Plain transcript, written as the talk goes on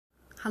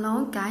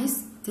Hello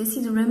guys, this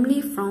is Remly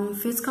from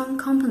Feasycom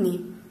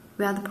Company.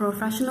 We are the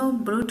professional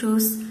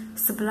Bluetooth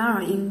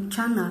supplier in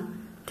China.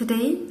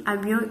 Today, I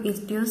will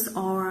introduce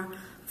our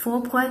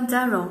 4.0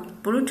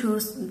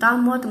 Bluetooth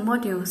download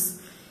modules.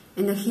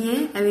 And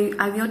here,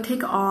 I will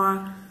take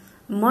our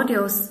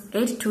modules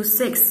 8 to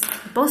 6.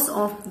 Both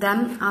of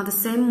them are the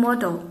same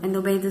model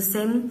and with the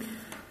same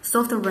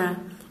software.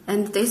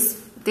 And this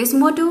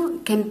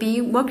module can be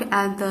work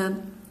at the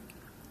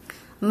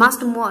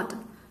master mode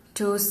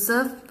to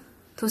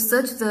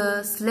search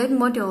the slave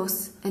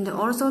modules, and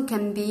also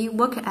can be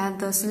work at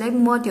the slave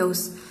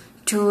modules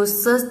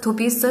to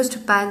be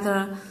searched by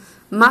the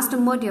master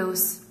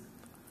modules.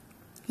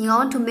 In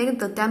order to make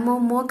the demo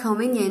more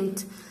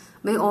convenient,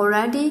 we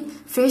already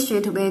finished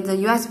it with the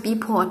USB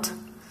port.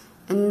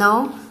 And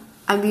now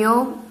I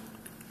will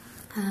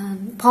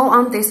power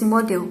on this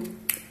module.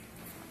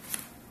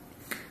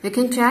 You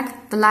can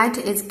check the light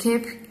is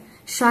keep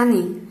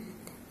shining,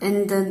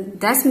 and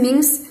that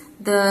means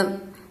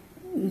the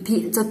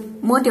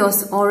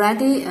modules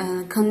already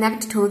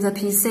connect to the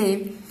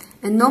PC.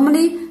 And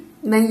normally,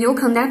 when you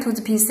connect to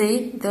the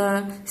PC,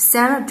 the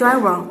serial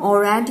driver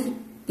already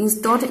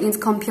installed in the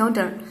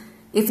computer.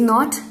 If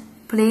not,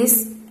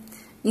 please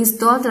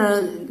install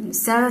the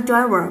serial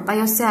driver by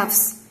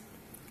yourselves.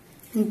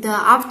 And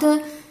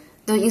after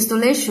the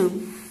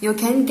installation, you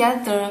can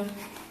get the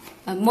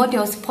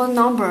module's port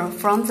number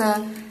from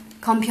the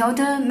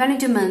computer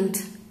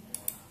management.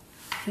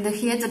 And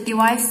here the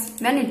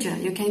device manager,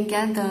 you can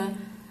get the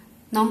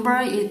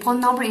port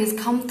number is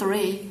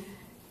COM3.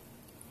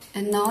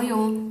 And now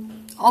you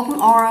open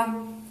our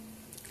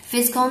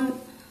Feasycom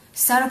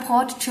serial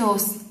port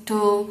tools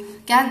to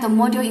get the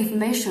module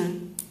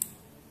information.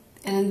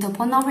 And the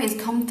port number is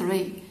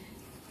COM3.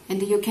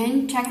 And you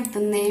can check the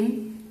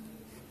name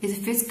is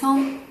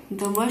Feasycom,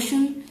 the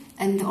version,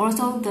 and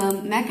also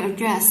the MAC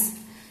address.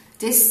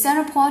 This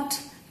serial port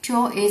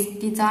tool is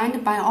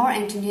designed by our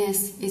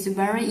engineers. It's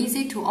very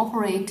easy to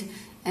operate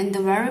and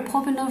very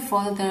popular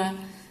for the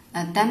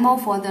demo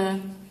for the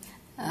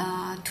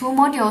two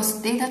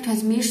modules data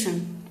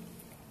transmission.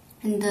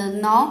 And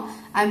now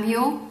I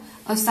will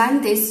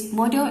assign this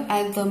module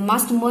as the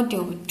master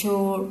module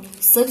to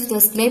search the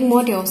slave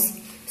modules.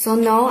 So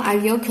now I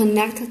will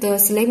connect the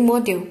slave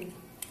module.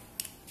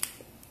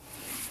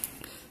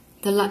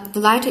 The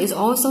light is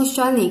also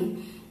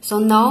shining. So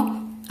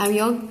now I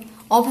will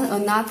open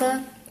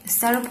another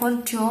serial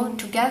port tool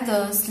to get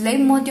the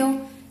slave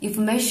module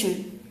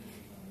information.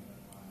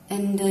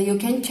 And you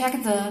can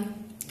check the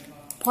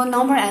port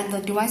number at the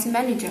device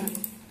manager.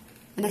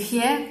 And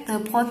here the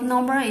port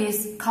number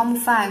is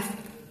COM5.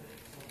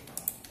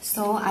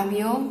 So I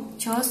will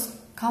choose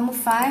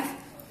COM5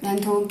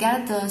 and to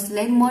get the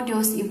slave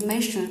module's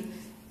information.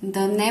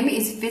 The name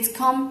is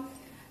Feasycom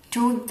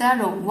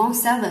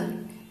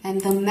 2017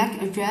 and the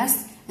MAC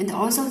address and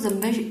also the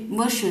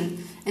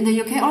version. And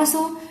you can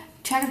also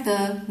check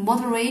the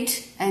baud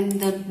rate and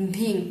the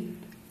pin.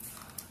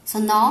 So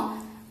now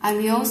I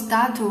will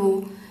start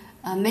to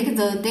make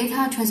the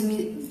data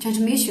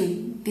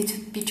transmission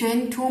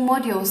between two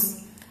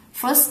modules.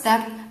 First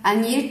step, I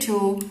need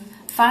to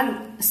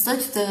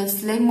search the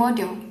slave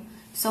module.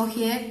 So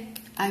here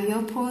I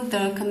will put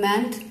the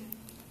command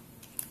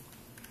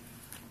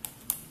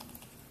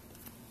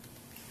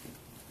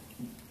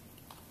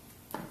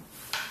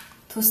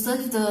to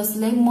search the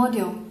slave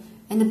module.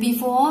 And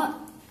before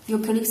you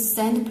click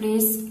send,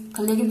 please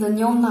click the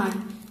new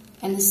line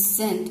and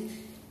send.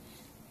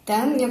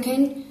 Then you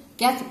can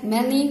get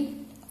many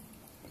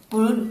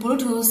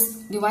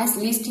Bluetooth device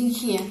listing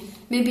here.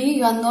 Maybe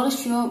you are not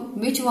sure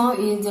which one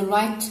is the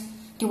right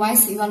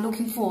device you are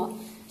looking for.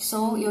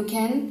 So you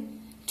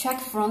can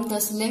check from the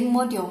slave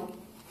module.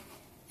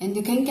 And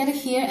you can get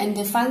here and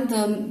find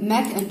the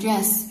MAC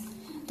address.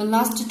 The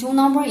last two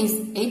number is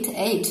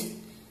 88.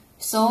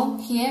 So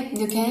here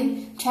you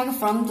can check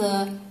from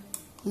the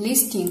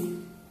listing.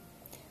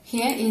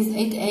 Here is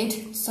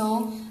 88.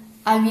 So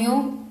I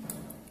will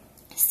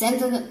send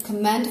the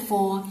command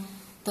for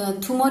the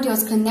two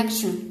modules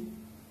connection.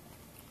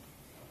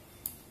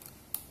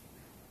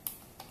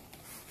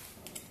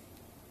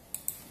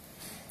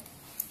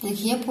 And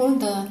here put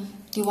the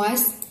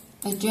device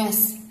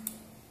address.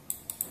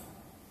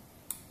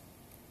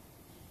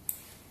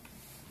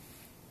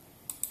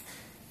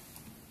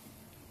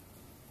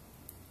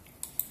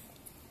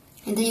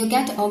 And then you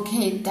get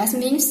OK. That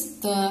means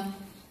the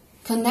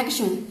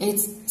connection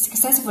is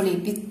successfully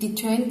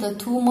between the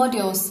two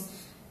modules.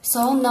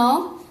 So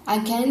now I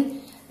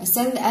can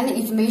send any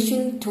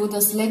information to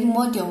the slave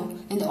module,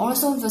 and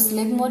also the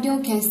slave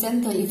module can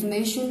send the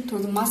information to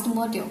the master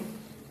module.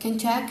 Can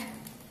check.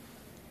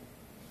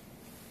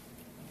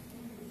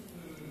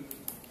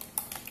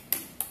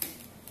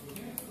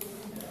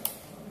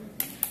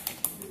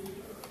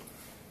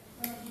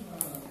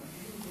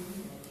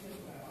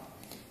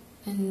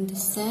 And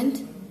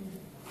send.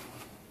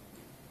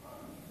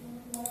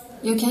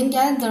 You can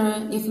get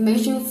the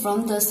information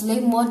from the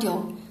slave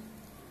module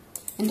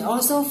and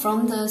also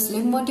from the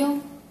slave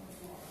module.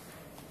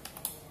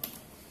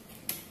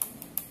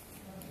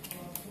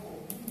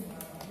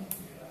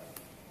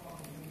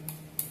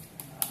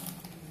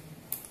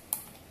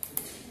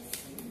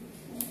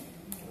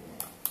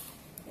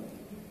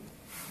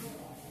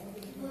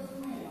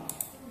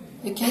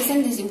 you can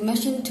send this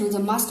information to the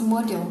master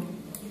module,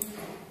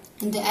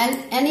 and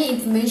any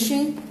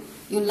information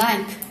you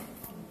like.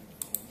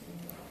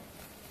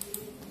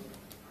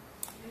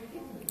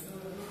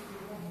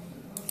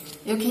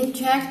 You can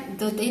check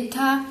the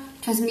data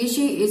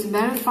transmission is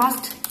very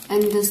fast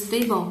and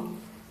stable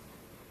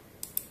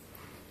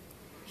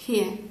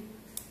here.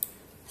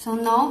 So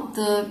now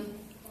the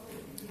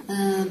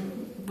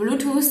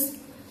Bluetooth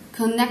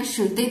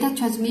connection data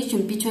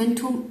transmission between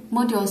two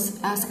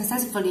modules are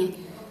successfully.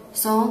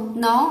 So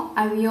now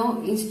I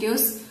will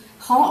introduce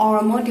how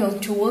our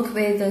module to work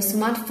with the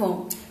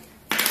smartphone.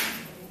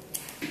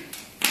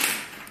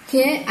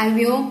 Here I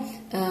will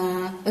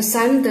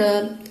assign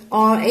the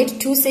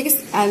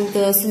R826 and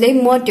the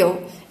slave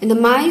module, and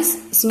my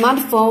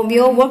smartphone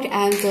will work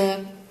as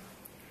the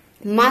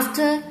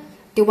master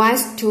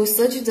device to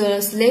search the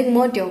slave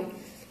module.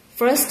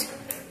 First,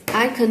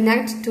 I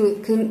connect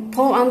to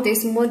power on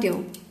this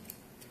module.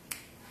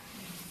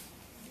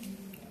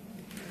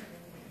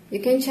 You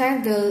can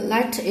check the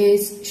light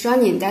is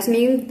shining. That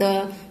means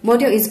the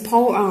module is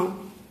powered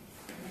on.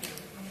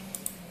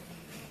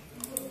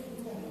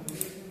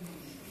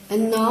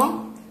 And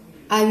now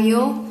I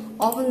will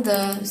open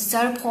the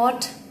serial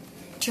port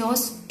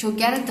to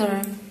get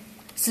the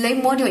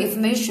slave module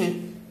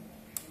information.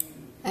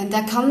 And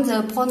that comes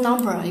the port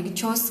number. You can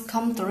choose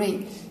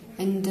COM3.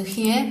 And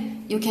here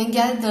you can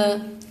get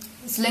the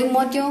slave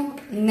module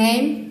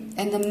name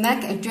and the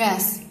MAC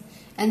address.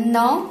 And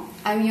now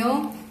I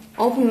will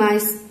open my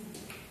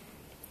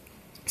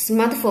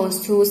smartphone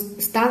to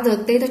start the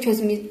data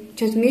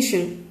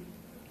transmission.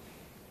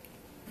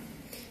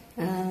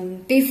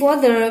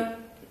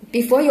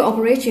 Before your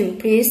operation,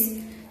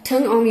 please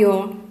turn on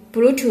your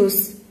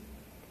Bluetooth.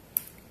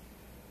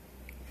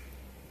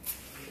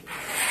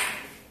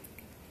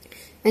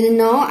 And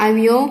now I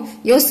will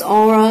use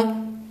our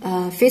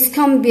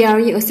Feasycom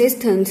BLE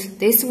assistant.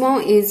 This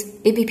one is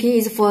app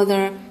is for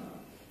the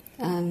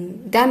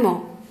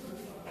demo.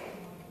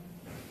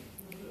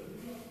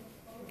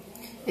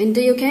 And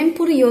you can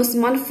put your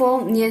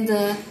smartphone near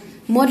the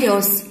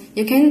modules.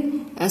 You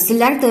can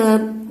select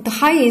the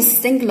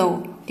highest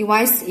signal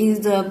device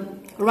is the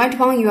right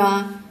one you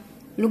are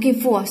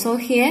looking for. So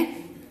here,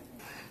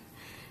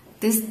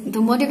 the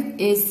module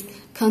is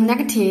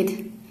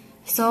connected.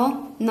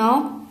 So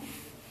now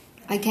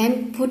I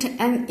can put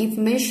an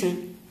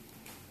information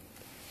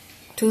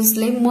to the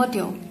slave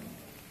module.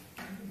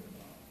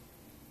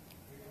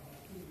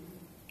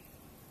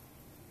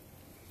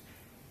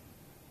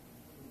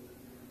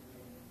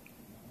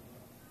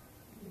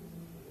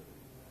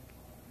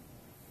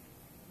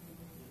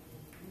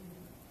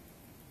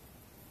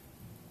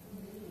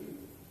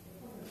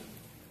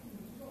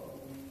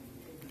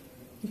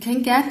 You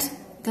can get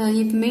the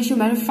information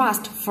very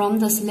fast from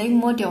the slave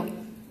module.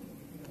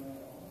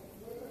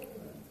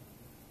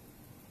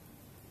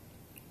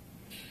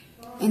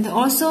 And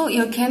also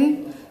you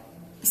can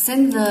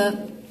send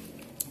the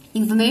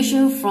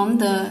information from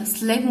the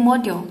slave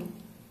module.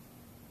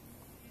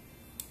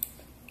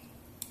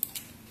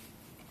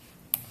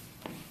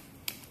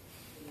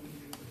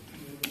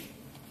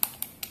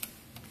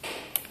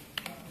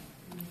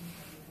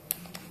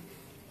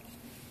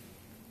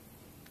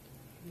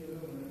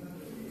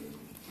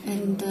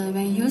 And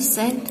when you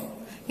send,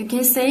 you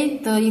can see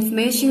the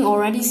information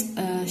already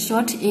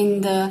shot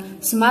in the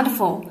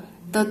smartphone.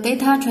 The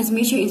data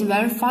transmission is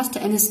very fast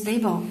and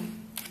stable.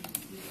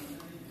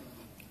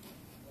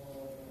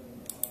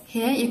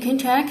 Here you can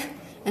check,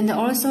 and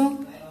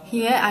also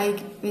here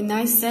when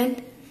I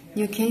send,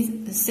 you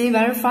can see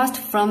very fast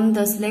from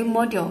the slave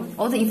module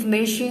all the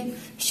information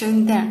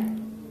shown there.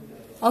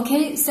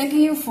 Okay, thank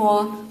you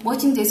for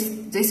watching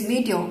this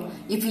video.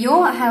 If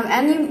you have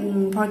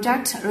any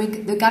project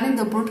regarding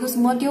the Bluetooth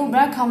module,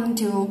 welcome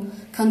to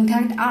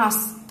contact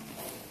us.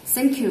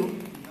 Thank you.